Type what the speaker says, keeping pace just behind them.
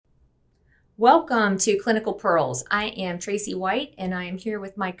Welcome to Clinical Pearls. I am Tracy White, and I am here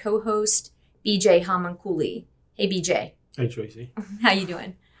with my co-host, BJ Hamankuli. Hey, BJ. Hey, Tracy. How you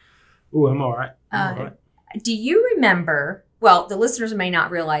doing? Ooh, I'm all right. All right. Do you remember, well, the listeners may not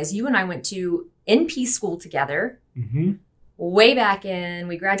realize, you and I went to NP school together way back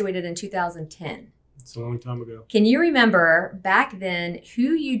we graduated in 2010. It's a long time ago. Can you remember back then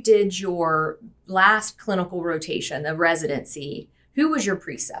who you did your last clinical rotation, the residency? Who was your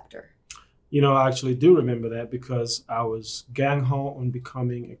preceptor? You know, I actually do remember that because I was gang-ho on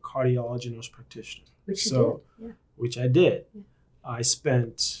becoming a cardiology nurse practitioner. Which I did. Yeah. I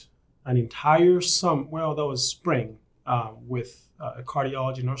spent an entire that was spring, with a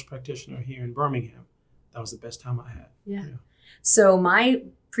cardiology nurse practitioner here in Birmingham. That was the best time I had. Yeah. So my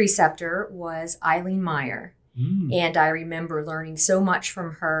preceptor was Eileen Meyer. And I remember learning so much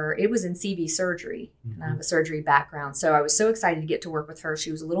from her. It was in CV surgery, and I have a surgery background. So I was so excited to get to work with her. She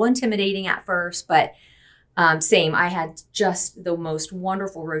was a little intimidating at first, but same. I had just the most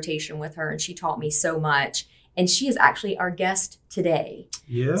wonderful rotation with her, and she taught me so much. And she is actually our guest today.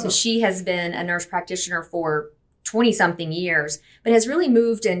 Yeah. So she has been a nurse practitioner for 20-something years, but has really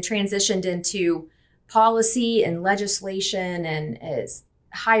moved and transitioned into policy and legislation and is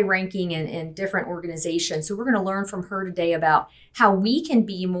high ranking in different organizations. So we're going to learn from her today about how we can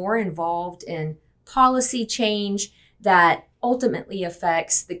be more involved in policy change that ultimately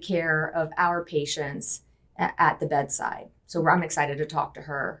affects the care of our patients at the bedside. So I'm excited to talk to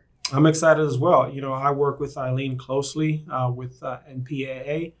her. I'm excited as well. You know, I work with Eileen closely with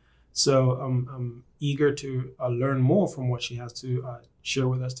NPAA. So I'm eager to learn more from what she has to share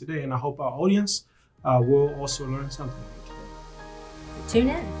with us today. And I hope our audience will also learn something. Tune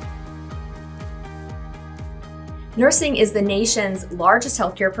in. Nursing is the nation's largest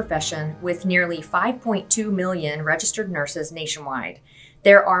healthcare profession with nearly 5.2 million registered nurses nationwide.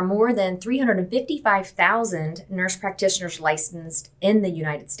 There are more than 355,000 nurse practitioners licensed in the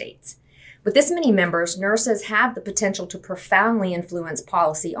United States. With this many members, nurses have the potential to profoundly influence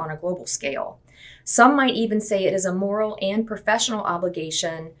policy on a global scale. Some might even say it is a moral and professional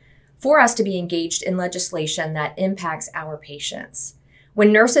obligation for us to be engaged in legislation that impacts our patients.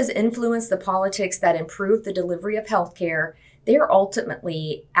 When nurses influence the politics that improve the delivery of healthcare, they are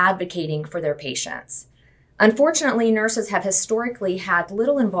ultimately advocating for their patients. Unfortunately, nurses have historically had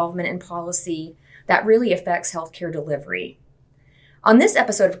little involvement in policy that really affects healthcare delivery. On this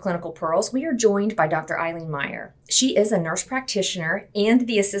episode of Clinical Pearls, we are joined by Dr. Eileen Meyer. She is a nurse practitioner and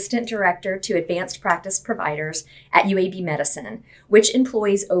the Assistant Director to Advanced Practice Providers at UAB Medicine, which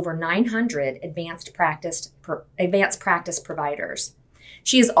employs over 900 advanced practice providers.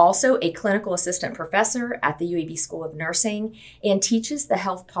 She is also a clinical assistant professor at the UAB School of Nursing and teaches the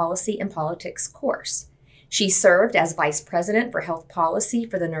Health Policy and Politics course. She served as Vice President for Health Policy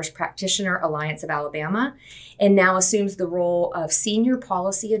for the Nurse Practitioner Alliance of Alabama and now assumes the role of Senior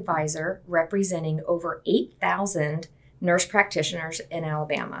Policy Advisor representing over 8,000 nurse practitioners in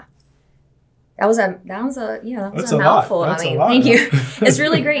Alabama. That was a mouthful. Thank you. It's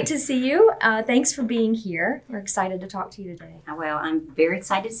really great to see you. Thanks for being here. We're excited to talk to you today. Well, I'm very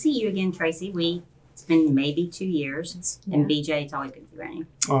excited to see you again, Tracy. It's been maybe 2 years, and BJ, it's always good to be around you.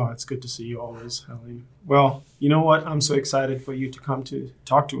 Oh, it's good to see you always, Eileen. Well, you know what? I'm so excited for you to come to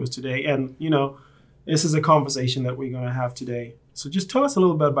talk to us today. And, you know, this is a conversation that we're going to have today. So just tell us a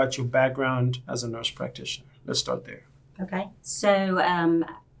little bit about your background as a nurse practitioner. Let's start there. Okay. So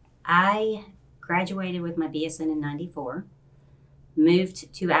I graduated with my BSN in 94,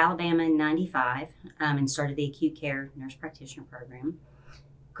 moved to Alabama in 95, and started the acute care nurse practitioner program.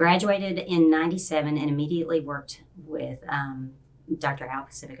 Graduated in 97 and immediately worked with Dr. Al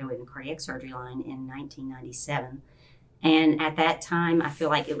Pacifico in the cardiac surgery line in 1997. And at that time, I feel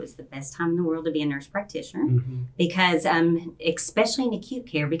like it was the best time in the world to be a nurse practitioner because, especially in acute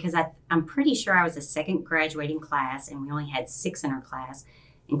care, because I'm pretty sure I was the second graduating class and we only had 6 in our class.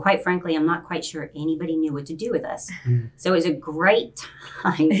 And quite frankly, I'm not quite sure anybody knew what to do with us. So it was a great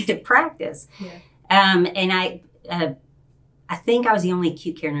time to practice. Yeah. And I think I was the only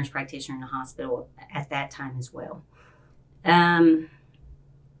acute care nurse practitioner in the hospital at that time as well.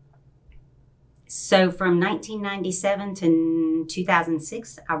 So from 1997 to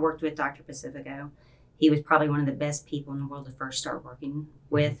 2006, I worked with Dr. Pacifico. He was probably one of the best people in the world to first start working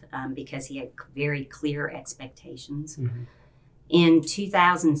with because he had very clear expectations. In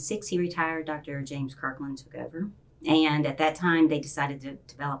 2006, he retired. Dr. James Kirkland took over. And at that time, they decided to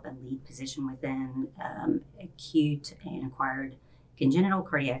develop a lead position within acute and acquired congenital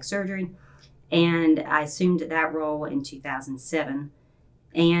cardiac surgery. And I assumed that role in 2007.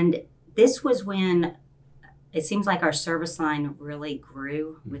 And this was when it seems like our service line really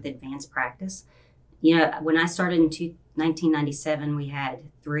grew with advanced practice. You know, when I started in 1997, we had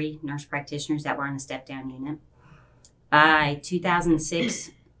 3 nurse practitioners that were on a step-down unit. By 2006,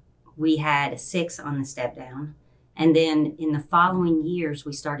 we had 6 on the step-down. And then in the following years,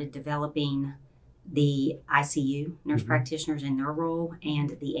 we started developing the ICU nurse practitioners in their role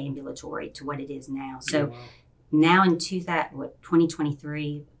and the ambulatory to what it is now. So now in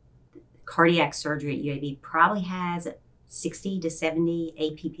 2023, cardiac surgery at UAB probably has 60 to 70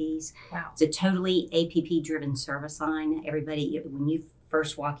 APPs. Wow. It's a totally APP-driven service line. Everybody, when you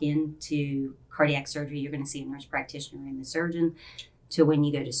first walk into cardiac surgery, you're going to see a nurse practitioner and the surgeon. To when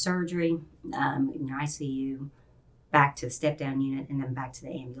you go to surgery, in your ICU, back to the step-down unit, and then back to the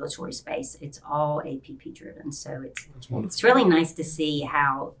ambulatory space. It's all APP-driven. So it's really nice to see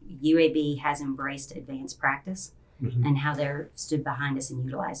how UAB has embraced advanced practice and how they're stood behind us and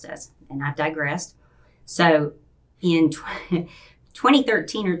utilized us. And I've digressed. So in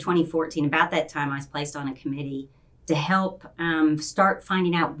 2013 or 2014, about that time, I was placed on a committee to help start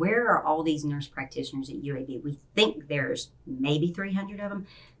finding out where are all these nurse practitioners at UAB. We think there's maybe 300 of them,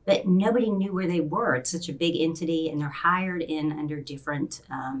 but nobody knew where they were. It's such a big entity, and they're hired in under different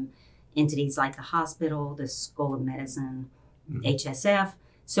entities like the hospital, the School of Medicine, HSF.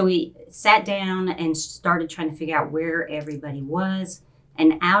 So we sat down and started trying to figure out where everybody was.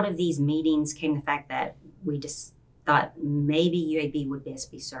 And out of these meetings came the fact that we just thought maybe UAB would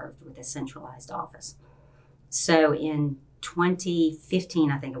best be served with a centralized office. So in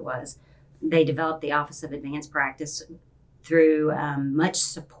 2015, I think it was, they developed the Office of Advanced Practice through much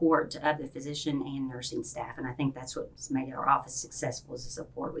support of the physician and nursing staff. And I think that's what's made our office successful, is the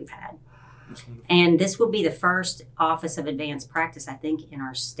support we've had. And this will be the first Office of Advanced Practice, I think, in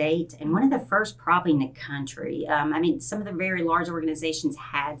our state, and one of the first probably in the country. I mean, some of the very large organizations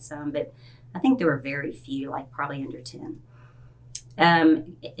had some, but I think there were very few, like probably under 10.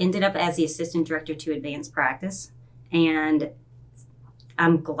 Ended up as the assistant director to advanced practice, and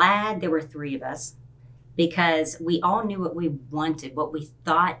I'm glad there were 3 of us, because we all knew what we wanted, what we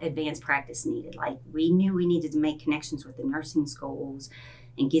thought advanced practice needed. Like, we knew we needed to make connections with the nursing schools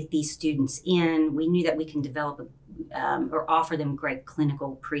and get these students in. We knew that we can develop or offer them great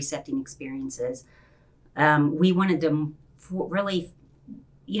clinical precepting experiences. We wanted to really,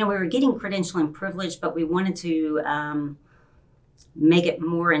 we were getting credentialing privilege, but we wanted to make it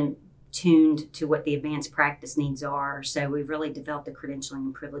more in tuned to what the advanced practice needs are. So we really developed the credentialing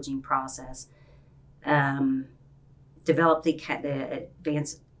and privileging process, developed the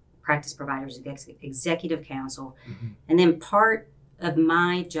Advanced Practice Providers Executive Council, and then part of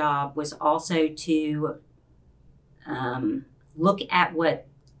my job was also to look at what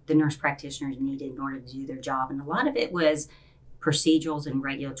the nurse practitioners needed in order to do their job. And a lot of it was procedurals and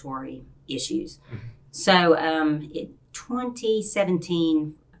regulatory issues. So in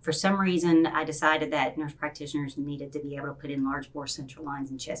 2017, for some reason, I decided that nurse practitioners needed to be able to put in large bore central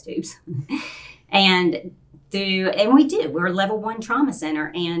lines and chest tubes. and we do. We're a level 1 trauma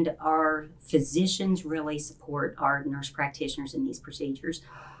center, and our physicians really support our nurse practitioners in these procedures.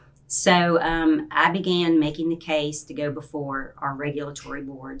 So I began making the case to go before our regulatory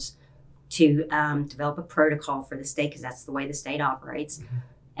boards to develop a protocol for the state, because that's the way the state operates,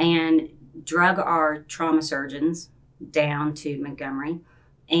 and drug our trauma surgeons down to Montgomery.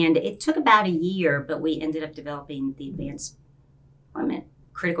 And it took about a year, but we ended up developing the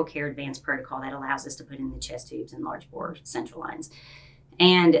critical care advanced protocol that allows us to put in the chest tubes and large bore central lines.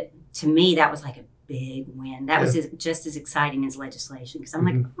 And to me, that was like a big win. That was just as exciting as legislation, because I'm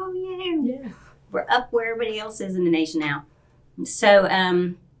like, oh yeah, we're up where everybody else is in the nation now. So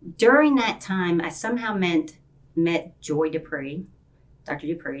during that time, I somehow met Joy Dupree, Dr.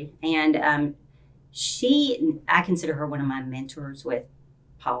 Dupree, and I consider her one of my mentors with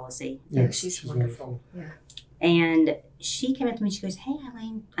policy. Yeah, she's wonderful. Yeah. And she came up to me, she goes, hey,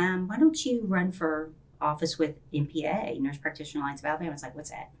 Eileen, why don't you run for office with NPA, Nurse Practitioner Alliance of Alabama? I was like,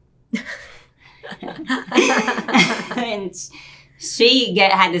 what's that? And she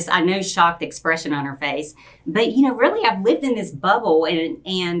had this, I know, shocked expression on her face. But, really, I've lived in this bubble,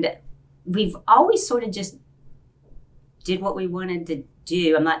 and we've always sort of just did what we wanted to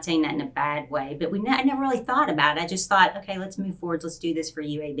do. I'm not saying that in a bad way, but I never really thought about it. I just thought, okay, let's move forward. Let's do this for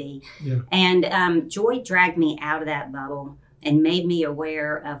UAB. Yeah. And Joy dragged me out of that bubble and made me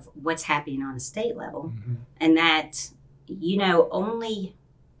aware of what's happening on a state level, and that, only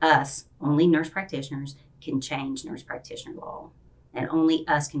nurse practitioners can change nurse practitioner law, and only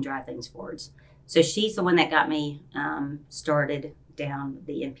us can drive things forwards. So she's the one that got me started down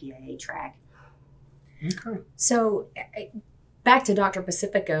the NPA track. Okay. So back to Dr.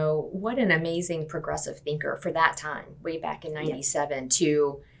 Pacifico, what an amazing progressive thinker for that time, way back in 97,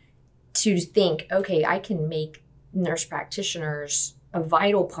 to think, okay, I can make nurse practitioners a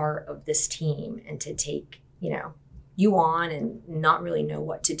vital part of this team and to take, you on and not really know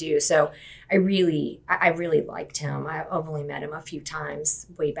what to do. So I really liked him. I've only met him a few times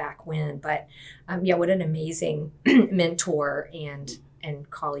way back when, but what an amazing mentor and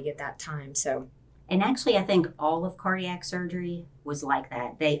colleague at that time. So, and actually, I think all of cardiac surgery was like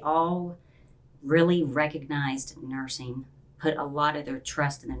that. They all really recognized nursing, put a lot of their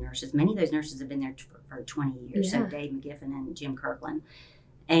trust in the nurses. Many of those nurses have been there for 20 years. So Dave McGiffin and Jim Kirkland.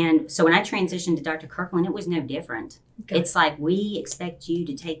 And so when I transitioned to Dr. Kirkland, it was no different. Okay. It's like, we expect you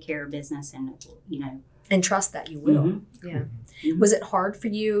to take care of business and, and trust that you will. Mm-hmm. Yeah. Mm-hmm. Was it hard for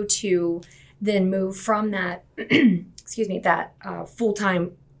you to then move from that, that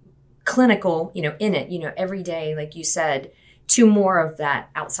full-time clinical, in it, every day, like you said, to more of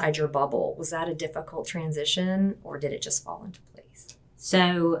that outside your bubble? Was that a difficult transition, or did it just fall into place?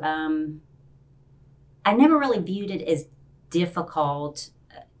 So I never really viewed it as difficult.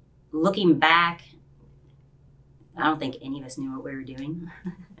 Looking back, I don't think any of us knew what we were doing.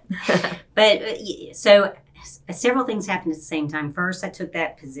 But so several things happened at the same time. First, I took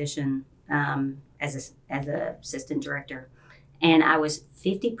that position as an assistant director, and I was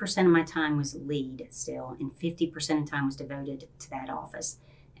 50% of my time was lead still, and 50% of the time was devoted to that office.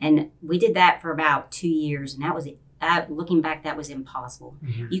 And we did that for about 2 years, and that was looking back, that was impossible.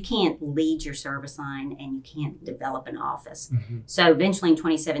 Mm-hmm. You can't lead your service line and you can't develop an office. Mm-hmm. So eventually in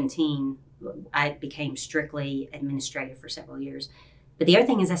 2017, I became strictly administrative for several years. But the other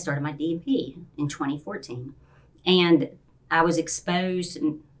thing is I started my DNP in 2014. And I was exposed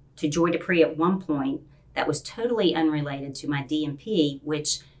to Joy Dupree at one point that was totally unrelated to my DNP,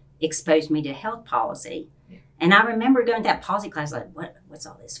 which exposed me to health policy. Yeah. And I remember going to that policy class like, what's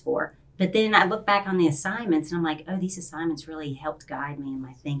all this for? But then I look back on the assignments and I'm like, oh, these assignments really helped guide me in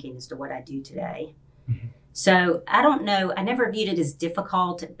my thinking as to what I do today. Mm-hmm. So I don't know. I never viewed it as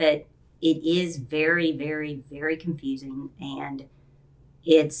difficult, but it is very, very, very confusing. And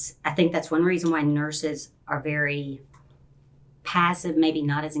I think that's one reason why nurses are very passive, maybe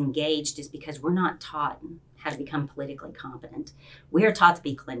not as engaged, is because we're not taught how to become politically competent. We are taught to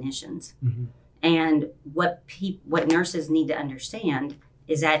be clinicians. Mm-hmm. And what nurses need to understand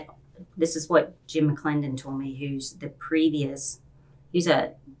is that this is what Jim McClendon told me, who's the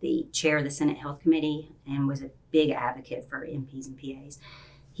chair of the Senate Health Committee and was a big advocate for MPs and PAs.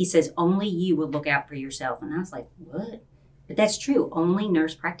 He says, only you will look out for yourself. And I was like, what? But that's true. Only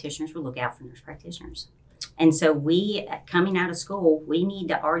nurse practitioners will look out for nurse practitioners. And so we, coming out of school, we need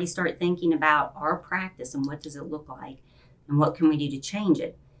to already start thinking about our practice and what does it look like and what can we do to change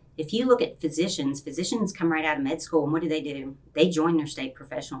it. If you look at physicians come right out of med school, and what do? They join their state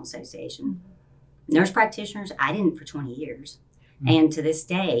professional association. Mm-hmm. Nurse practitioners, I didn't for 20 years. Mm-hmm. And to this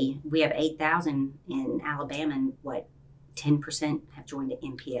day, we have 8,000 in Alabama, and 10% have joined the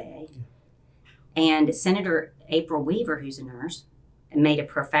MPAA. Yeah. And Senator April Weaver, who's a nurse, made a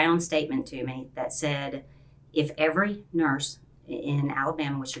profound statement to me that said, if every nurse in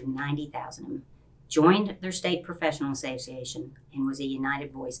Alabama, which are 90,000 of them, joined their state professional association and was a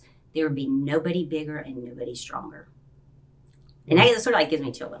united voice, there would be nobody bigger and nobody stronger. And that sort of gives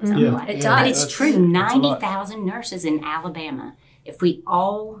me chills. Yeah. It does. But it's true. 90,000 nurses in Alabama. If we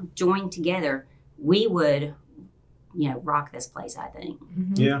all joined together, we would, rock this place, I think.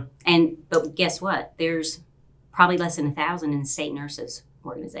 Mm-hmm. Yeah. But guess what? There's probably less than 1,000 in the state nurses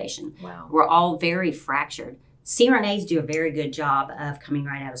organization. Wow. We're all very fractured. CRNAs do a very good job of coming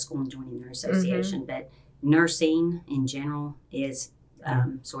right out of school and joining their association, mm-hmm. but nursing in general is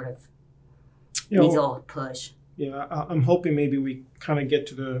sort of needs a little push. Yeah, I'm hoping maybe we kind of get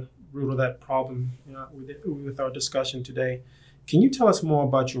to the root of that problem with our discussion today. Can you tell us more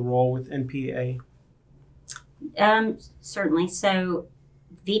about your role with NPA? Certainly. So,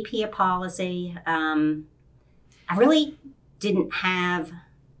 VP of policy, I really didn't have.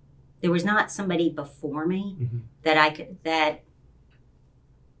 There was not somebody before me mm-hmm. that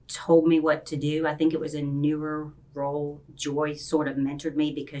told me what to do. I think it was a newer role. Joy sort of mentored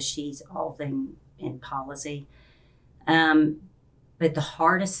me because she's all thing in policy. But the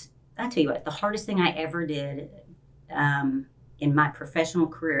hardest thing I ever did in my professional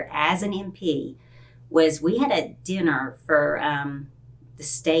career as an MP was we had a dinner for the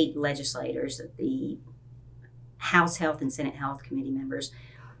state legislators, the House Health and Senate Health Committee members,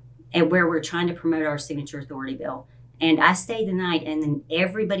 and where we're trying to promote our signature authority bill. And I stayed the night, and then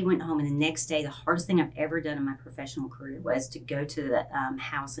everybody went home. And the next day, the hardest thing I've ever done in my professional career was to go to the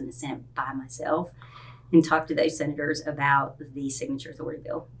House and the Senate by myself. and talk to those senators about the signature authority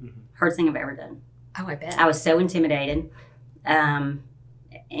bill. Mm-hmm. Hardest thing I've ever done. Oh, I bet. I was so intimidated.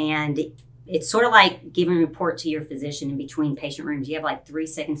 And it's sort of like giving a report to your physician in between patient rooms. You have like 3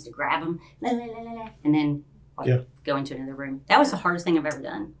 seconds to grab them, and then go into another room. That was the hardest thing I've ever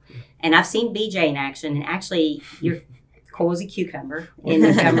done. And I've seen BJ in action, and actually, you're cool as a cucumber in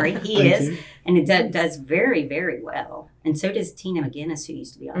Montgomery. He is, and it does very, very well. And so does Tina McGinnis, who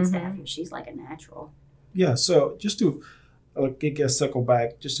used to be on staff here. She's like a natural. Yeah, so just to circle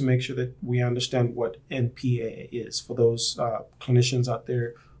back, just to make sure that we understand what NPA is for those clinicians out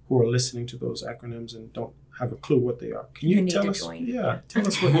there who are listening to those acronyms and don't have a clue what they are. Can you tell us? Join. Yeah, tell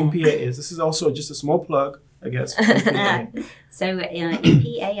us what NPA is. This is also just a small plug, I guess. For NPA. So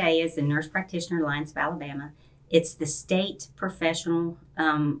NPAA is the Nurse Practitioner Alliance of Alabama. It's the state professional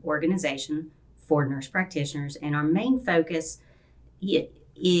organization for nurse practitioners, and our main focus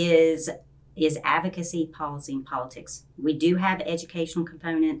is advocacy, policy, and politics. We do have an educational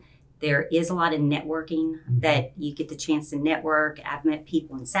component. There is a lot of networking that you get the chance to network. I've met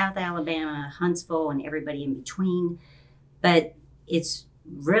people in South Alabama, Huntsville, and everybody in between. But it's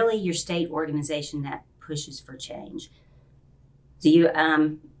really your state organization that pushes for change. So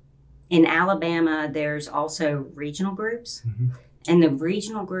in Alabama, there's also regional groups. And the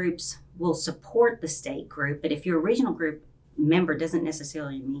regional groups will support the state group. But if you're a regional group member, doesn't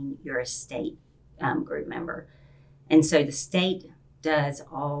necessarily mean you're a state group member. And so the state does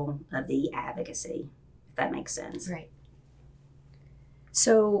all of the advocacy, if that makes sense. Right.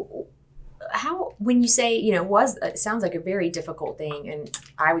 So when you say, it sounds like a very difficult thing, and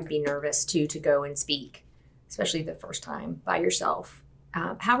I would be nervous too to go and speak, especially the first time by yourself.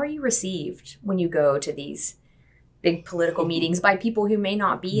 How are you received when you go to these big political meetings by people who may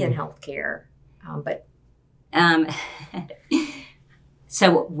not be in healthcare?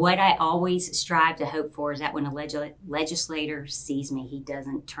 So what I always strive to hope for is that when a legislator sees me, he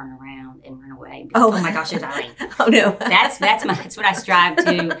doesn't turn around and run away. And be like, oh my gosh, it's Eileen. Oh no. That's what I strive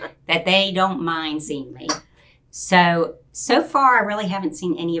to, that they don't mind seeing me. So far, I really haven't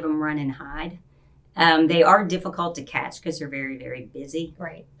seen any of them run and hide. They are difficult to catch because they're very, very busy.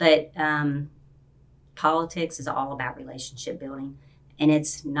 Right. But politics is all about relationship building. And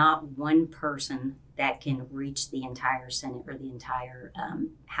it's not one person that can reach the entire Senate or the entire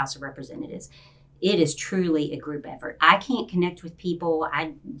House of Representatives. It is truly a group effort. I can't connect with people.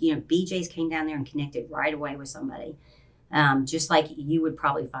 BJ's came down there and connected right away with somebody, just like you would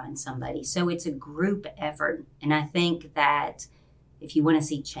probably find somebody. So it's a group effort. And I think that if you want to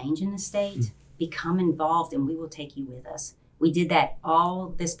see change in the state, become involved and we will take you with us. We did that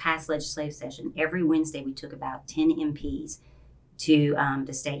all this past legislative session. Every Wednesday, we took about 10 MPs to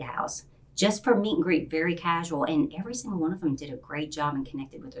the State House just for meet and greet, very casual. And every single one of them did a great job and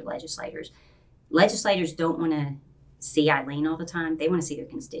connected with their legislators. Legislators don't want to see Eileen all the time. They want to see their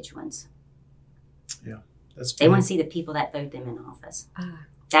constituents. Yeah, they want to see the people that vote them in office.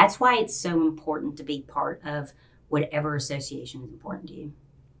 That's why it's so important to be part of whatever association is important to you.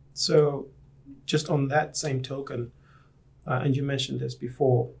 So just on that same token, and you mentioned this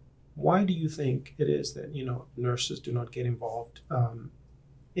before, why do you think it is that, nurses do not get involved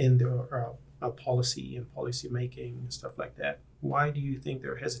in their policy and policy making and stuff like that? Why do you think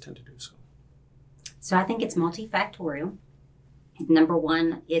they're hesitant to do so? So I think it's multifactorial. Number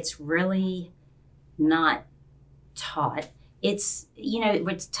one, it's really not taught. It's,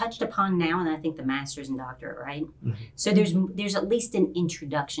 it's touched upon now, and I think the master's and doctorate, right? So there's at least an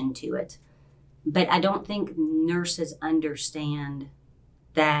introduction to it. But I don't think nurses understand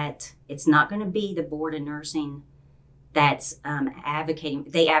that it's not going to be the Board of Nursing that's advocating.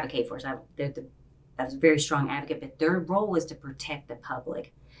 They advocate for us. They're a very strong advocate, but their role is to protect the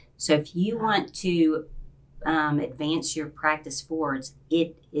public. So if you want to advance your practice forwards,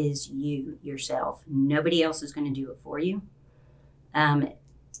 it is you yourself. Nobody else is going to do it for you.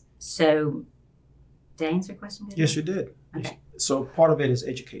 So did I answer your question? Yes, you did. Okay. So part of it is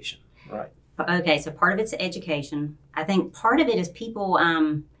education, right? Okay, so part of it's education. I think part of it is people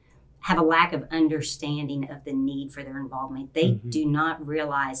have a lack of understanding of the need for their involvement. They do not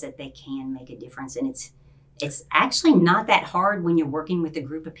realize that they can make a difference. And it's actually not that hard when you're working with a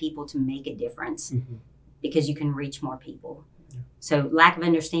group of people to make a difference because you can reach more people. Yeah. So lack of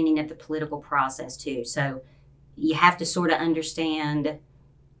understanding of the political process too. So you have to sort of understand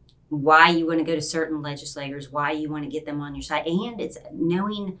why you want to go to certain legislators, why you want to get them on your side. And it's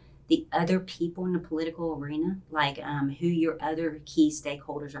knowing the other people in the political arena, like who your other key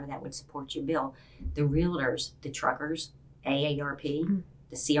stakeholders are that would support your bill. The realtors, the truckers, AARP,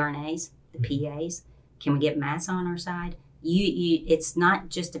 the CRNAs, the PAs. Can we get MASA on our side? it's not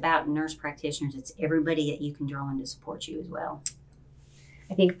just about nurse practitioners, it's everybody that you can draw on to support you as well.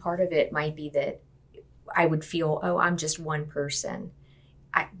 I think part of it might be that I would feel, oh, I'm just one person.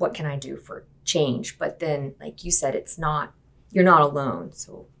 What can I do for change? But then, like you said, you're not alone.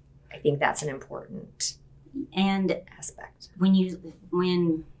 So I think that's an important aspect.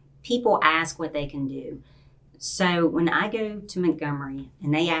 When people ask what they can do, so when I go to Montgomery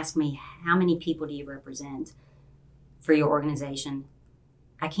and they ask me, how many people do you represent for your organization?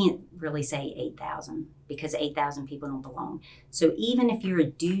 I can't really say 8,000 because 8,000 people don't belong. So even if you're a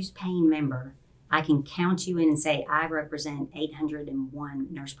dues paying member, I can count you in and say, I represent 801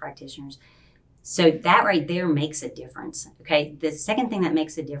 nurse practitioners. So that right there makes a difference. Okay. The second thing that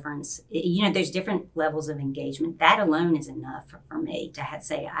makes a difference, there's different levels of engagement. That alone is enough for me to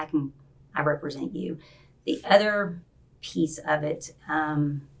say, I represent you. The other piece of it,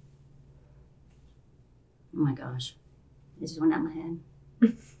 oh my gosh, it just went out of my head.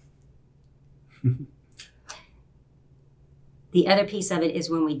 The other piece of it is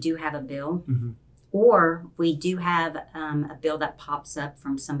when we do have a bill, or we do have a bill that pops up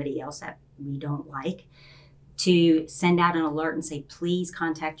from somebody else that we don't like, to send out an alert and say, please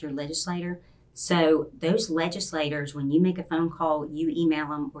contact your legislator. So those legislators, when you make a phone call, you email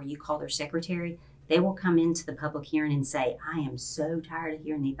them, or you call their secretary, they will come into the public hearing and say, I am so tired of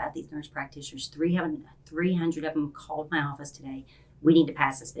hearing about these nurse practitioners. 300 of them called my office today. We need to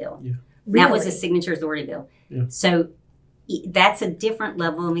pass this bill. Yeah. That was a signature authority bill. Yeah. So that's a different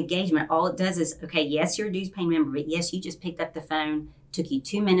level of engagement. All it does is, okay, yes, you're a dues paying member, but yes, you just picked up the phone, took you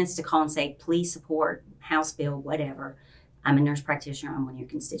 2 minutes to call and say, please support House bill, whatever. I'm a nurse practitioner. I'm one of your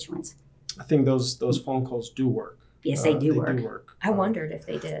constituents. I think those phone calls do work. Yes, they do they work. I wondered if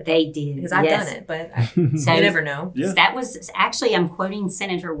they did. They did. Because I've done it, but So you never know. Yeah. That was actually, I'm quoting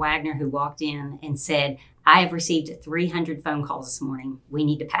Senator Wagner, who walked in and said, I have received 300 phone calls this morning. We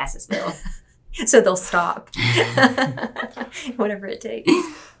need to pass this bill. So they'll stop. Whatever it takes.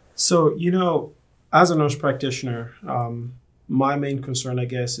 So, as a nurse practitioner, my main concern, I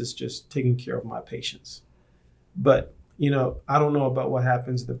guess, is just taking care of my patients. But, I don't know about what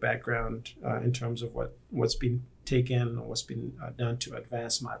happens in the background in terms of what's been taken or what's been done to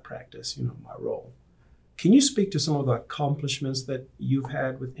advance my practice, my role. Can you speak to some of the accomplishments that you've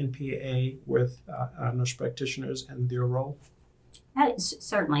had with NPAA, with nurse practitioners and their role?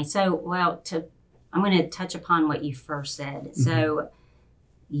 Certainly. So, I'm going to touch upon what you first said. Mm-hmm. So,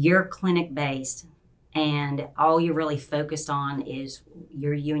 you're clinic-based, and all you're really focused on is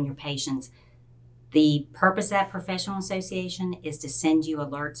you and your patients. The purpose of that professional association is to send you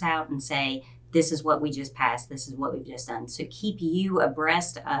alerts out and say, this is what we just passed, this is what we've just done. So keep you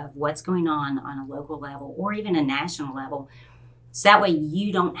abreast of what's going on a local level or even a national level. So that way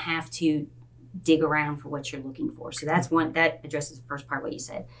you don't have to dig around for what you're looking for. So that's one, that addresses the first part of what you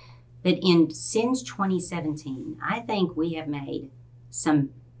said. But since 2017, I think we have made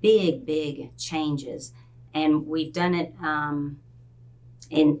some big changes. And we've done it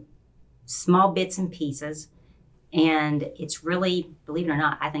in small bits and pieces. And it's really, believe it or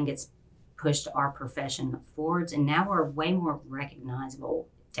not, I think it's pushed our profession forwards. And now we're way more recognizable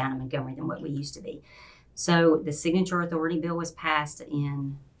down in Montgomery than what we used to be. So the Signature Authority Bill was passed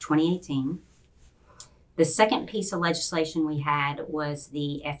in 2018. The second piece of legislation we had was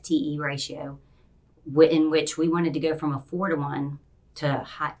the FTE ratio, in which we wanted to go from a 4-to-1 to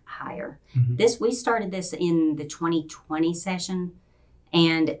higher. Mm-hmm. We started this in the 2020 session,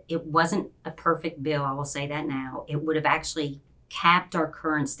 and it wasn't a perfect bill, I will say that now. It would have actually capped our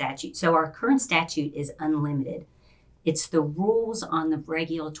current statute. So our current statute is unlimited. It's the rules on the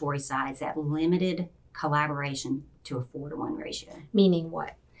regulatory sides that limited collaboration to a 4-to-1 ratio. Meaning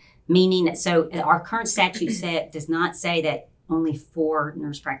what? Meaning, so our current statute does not say that only 4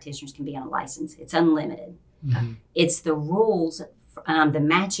 nurse practitioners can be on a license. It's unlimited. Mm-hmm. It's the rules, the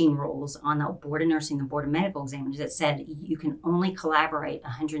matching rules on the Board of Nursing, the Board of Medical Examiners that said you can only collaborate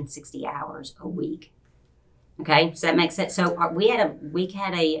 160 hours a week. Okay, so that makes sense. So we had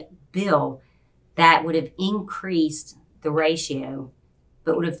a bill that would have increased the ratio,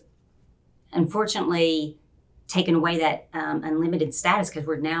 but would have unfortunately taken away that unlimited status because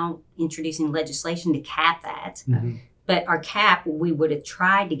we're now introducing legislation to cap that. Mm-hmm. But our cap, we would have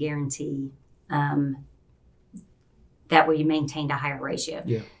tried to guarantee that we maintained a higher ratio.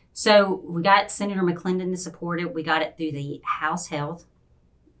 Yeah. So we got Senator McClendon to support it. We got it through the House Health,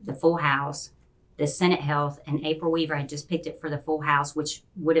 the full House, the Senate Health, and April Weaver had just picked it for the full House, which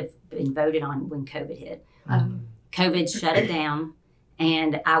would have been voted on when COVID hit. COVID shut it down,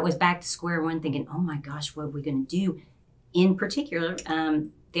 and I was back to square one thinking, oh my gosh, what are we going to do? In particular,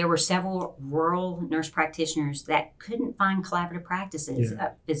 there were several rural nurse practitioners that couldn't find collaborative practices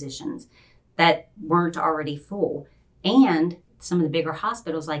physicians that weren't already full. And some of the bigger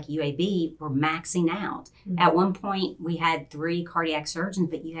hospitals like UAB were maxing out. Mm-hmm. At one point, we had 3 cardiac surgeons,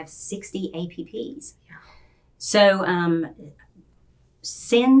 but you have 60 APPs. Yeah. So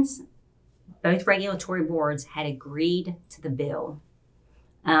since both regulatory boards had agreed to the bill,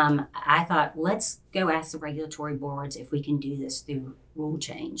 I thought, let's go ask the regulatory boards if we can do this through rule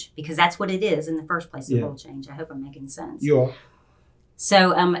change, because that's what it is in the first place, rule change. I hope I'm making sense. You are.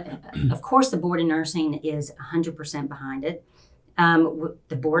 So, of course, the Board of Nursing is 100% behind it.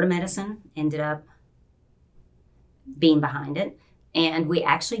 The Board of Medicine ended up being behind it, and we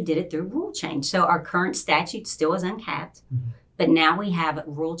actually did it through rule change. So our current statute still is uncapped, but now we have a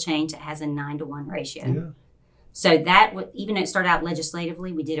rule change that has a 9-to-1 ratio. Yeah. So that, even though it started out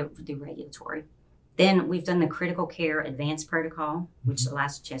legislatively, we did it through regulatory. Then we've done the critical care advanced protocol, which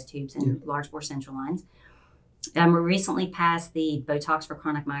allows chest tubes and large bore central lines. We recently passed the Botox for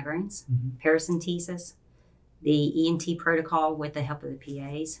chronic migraines, paracentesis, the ENT protocol with the help of the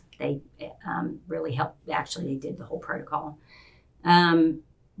PAs. They really helped. Actually, they did the whole protocol.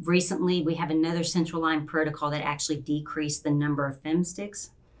 Recently, we have another central line protocol that actually decreased the number of femsticks,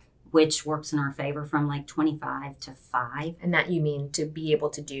 which works in our favor from like 25 to 5. And that you mean to be able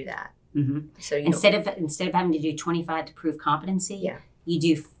to do that. Mm-hmm. So instead of having to do 25 to prove competency, you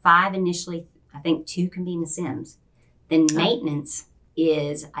do 5 initially. I think 2 can be in the Sims. Then maintenance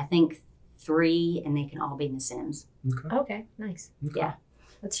is, I think, 3, and they can all be in the Sims. Okay, nice. Okay. Yeah.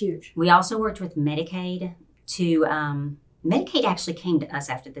 That's huge. We also worked with Medicaid to, Medicaid actually came to us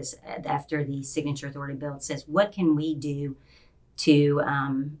after the Signature Authority bill. It says, what can we do to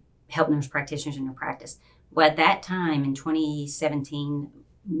help nurse practitioners in their practice? Well, at that time in 2017,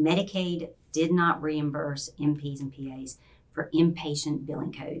 Medicaid did not reimburse MPs and PAs for inpatient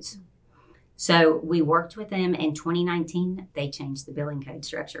billing codes. So we worked with them in 2019. They changed the billing code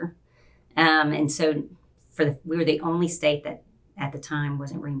structure. And so we were the only state that at the time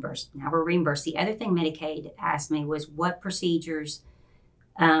wasn't reimbursed. Now we're reimbursed. The other thing Medicaid asked me was, what procedures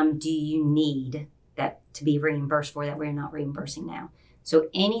do you need that to be reimbursed for that we're not reimbursing now? So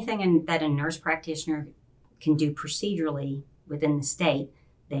anything that a nurse practitioner can do procedurally within the state,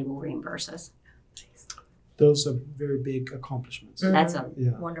 they will reimburse us. Those are very big accomplishments. Mm-hmm. That's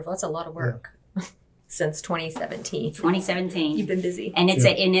wonderful. That's a lot of work. Since 2017. 2017. You've been busy. And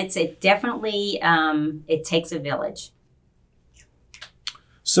it's definitely it takes a village.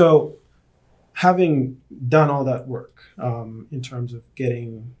 So, having done all that work in terms of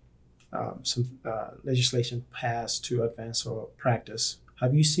getting some legislation passed to advance our practice,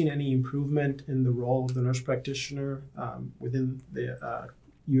 have you seen any improvement in the role of the nurse practitioner within the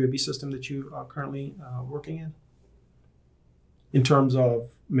UAB system that you are currently working in terms of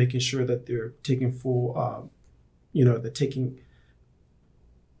making sure that they're taking full,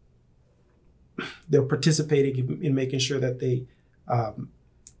 they're participating in making sure that they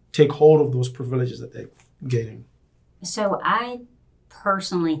take hold of those privileges that they're getting? So I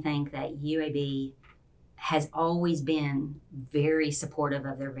personally think that UAB has always been very supportive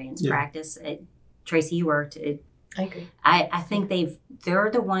of their advanced practice. Tracy, you worked. I agree. I think they're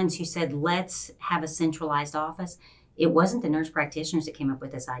the ones who said, let's have a centralized office. It wasn't the nurse practitioners that came up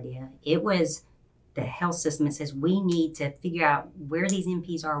with this idea. It was the health system that says we need to figure out where these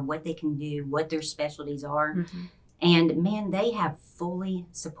MPs are, what they can do, what their specialties are. Mm-hmm. And man, they have fully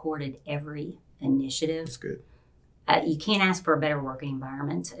supported every initiative. That's good. You can't ask for a better working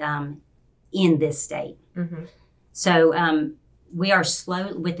environment in this state. Mm-hmm. So we are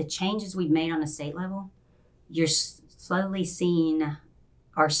slow with the changes we've made on a state level. You're slowly seeing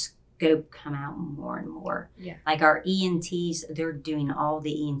our scope come out more and more. Yeah. Like our ENTs, they're doing all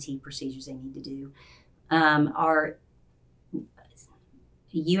the ENT procedures they need to do. Our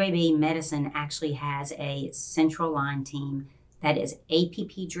UAB Medicine actually has a central line team that is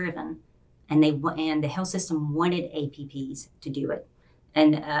APP driven, and the health system wanted APPs to do it,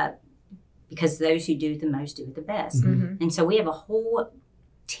 and because those who do it the most do it the best. Mm-hmm. And so we have a whole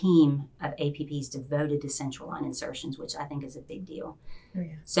team of APPs devoted to central line insertions, which I think is a big deal. Oh,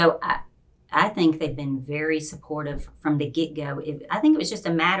 yeah. So I think they've been very supportive from the get-go. I think it was just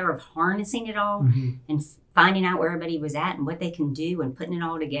a matter of harnessing it all and finding out where everybody was at and what they can do and putting it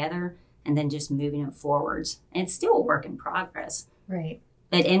all together and then just moving it forwards. And it's still a work in progress. Right.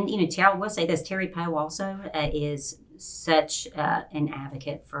 But, I will say this, Terry Poe also is such an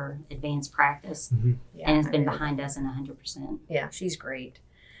advocate for advanced practice and has been behind us in 100%. Yeah, she's great.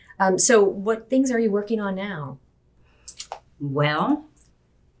 So what things are you working on now? Well,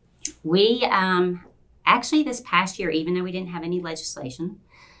 we actually this past year, even though we didn't have any legislation,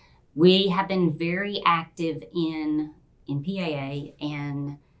 We have been very active in PAA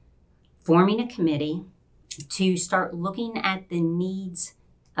and forming a committee to start looking at the needs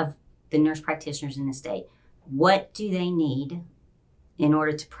of the nurse practitioners in the state. What do they need in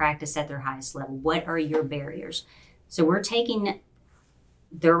order to practice at their highest level? What are your barriers? So we're taking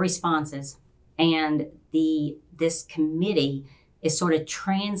their responses, and this committee is sort of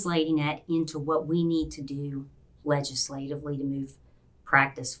translating that into what we need to do legislatively to move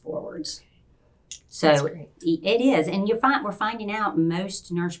practice forwards. So it is, and we're finding out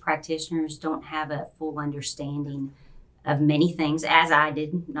most nurse practitioners don't have a full understanding of many things, as I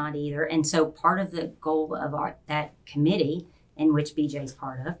did not either. And so part of the goal of that committee, in which BJ's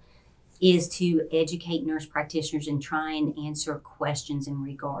part of, is to educate nurse practitioners and try and answer questions in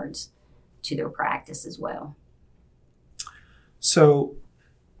regards to their practice as well. So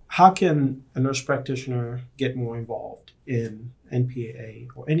how can a nurse practitioner get more involved in NPAA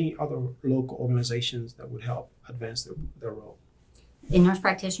or any other local organizations that would help advance their role? In nurse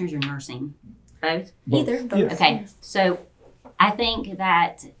practitioners or nursing? Both? Either. Both. Yeah. Okay, so I think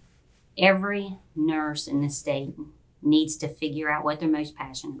that every nurse in the state needs to figure out what they're most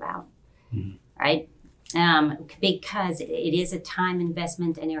passionate about, right? Because it is a time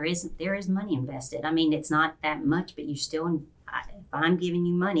investment, and there is money invested. I mean, it's not that much, but you still, if I'm giving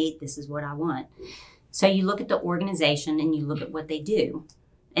you money, this is what I want. So you look at the organization and you look at what they do.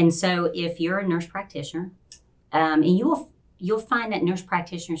 And so if you're a nurse practitioner, and you'll find that nurse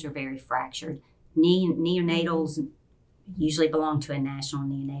practitioners are very fractured. Neonatals usually belong to a national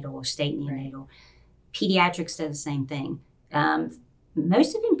neonatal or state neonatal. Pediatrics do the same thing.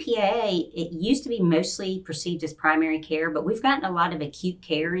 Most of NPAA, it used to be mostly perceived as primary care, but we've gotten a lot of acute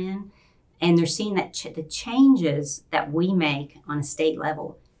care in, and they're seeing that the changes that we make on a state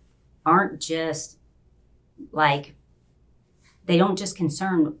level aren't just like, they don't just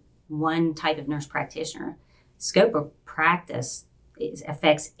concern one type of nurse practitioner. Scope of practice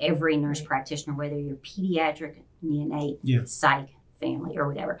affects every nurse practitioner, whether you're pediatric, neonate, psych, family, or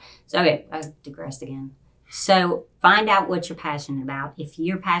whatever. So, okay, I digressed again. So find out what you're passionate about. If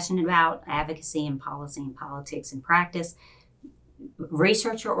you're passionate about advocacy and policy and politics and practice,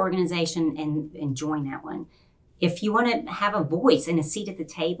 research your organization and join that one. If you want to have a voice and a seat at the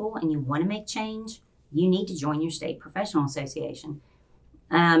table and you want to make change, you need to join your state professional association.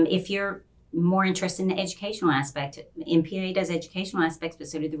 If you're more interested in the educational aspect, NPAA does educational aspects, but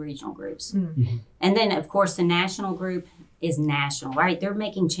so do the regional groups. Mm-hmm. And then, of course, the national group is national, right? They're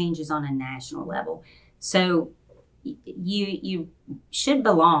making changes on a national level. So you should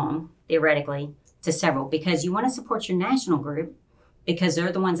belong, theoretically, to several, because you want to support your national group because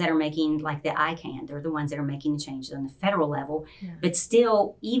they're the ones that are making, like the ICANN, they're the ones that are making the changes on the federal level. Yeah. But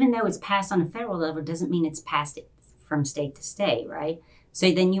still, even though it's passed on the federal level, doesn't mean it's passed it from state to state, right?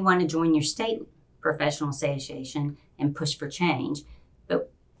 So then you want to join your state professional association and push for change.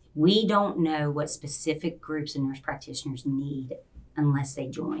 But we don't know what specific groups of nurse practitioners need unless they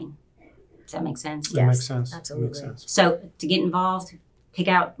join. Does that make sense? That makes sense. Absolutely. That makes sense. So to get involved, pick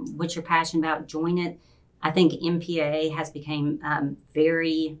out what you're passionate about, join it. I think NPAA has become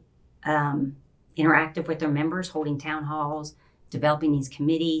very interactive with their members, holding town halls, developing these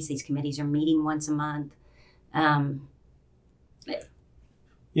committees. These committees are meeting once a month. I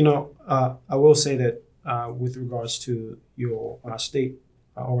will say that with regards to your state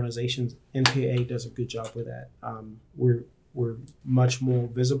organizations, NPAA does a good job with that. We're much more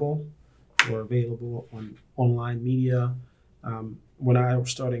visible. We're available on online media. When I was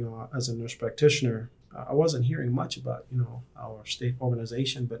starting as a nurse practitioner, I wasn't hearing much about our state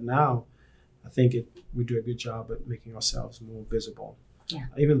organization, but now I think we do a good job at making ourselves more visible. Yeah.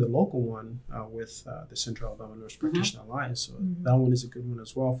 Even the local one with the Central Alabama Nurse Practitioner Alliance, so that one is a good one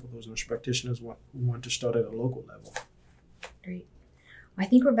as well for those nurse practitioners who want to start at a local level. Great. Well, I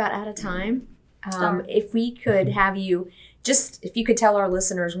think we're about out of time. If we could have you, if you could tell our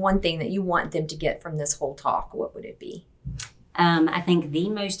listeners one thing that you want them to get from this whole talk, what would it be? I think the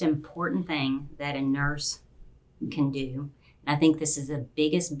most important thing that a nurse can do, and I think this is the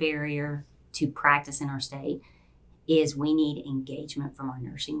biggest barrier to practice in our state, is we need engagement from our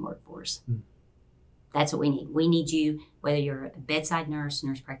nursing workforce. That's what we need. We need you, whether you're a bedside nurse,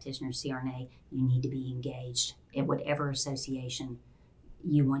 nurse practitioner, CRNA, you need to be engaged in whatever association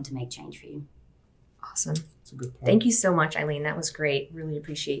you want to make change for you. Awesome. That's a good point. Thank you so much, Eileen. That was great. Really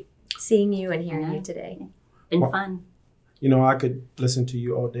appreciate seeing you and hearing you today. Been fun. I could listen to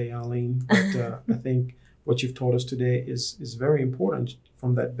you all day, Eileen, but I think what you've told us today is very important.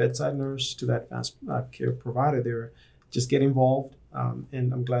 From that bedside nurse to that advanced care provider there, just get involved.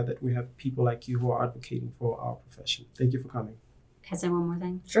 And I'm glad that we have people like you who are advocating for our profession. Thank you for coming. Can I say one more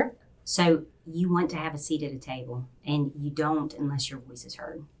thing? Sure. So you want to have a seat at a table, and you don't unless your voice is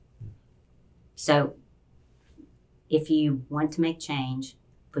heard. So if you want to make change,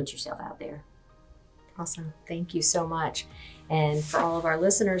 put yourself out there. Awesome. Thank you so much. And for all of our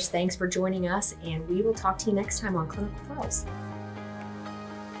listeners, thanks for joining us, and we will talk to you next time on Clinical Pearls.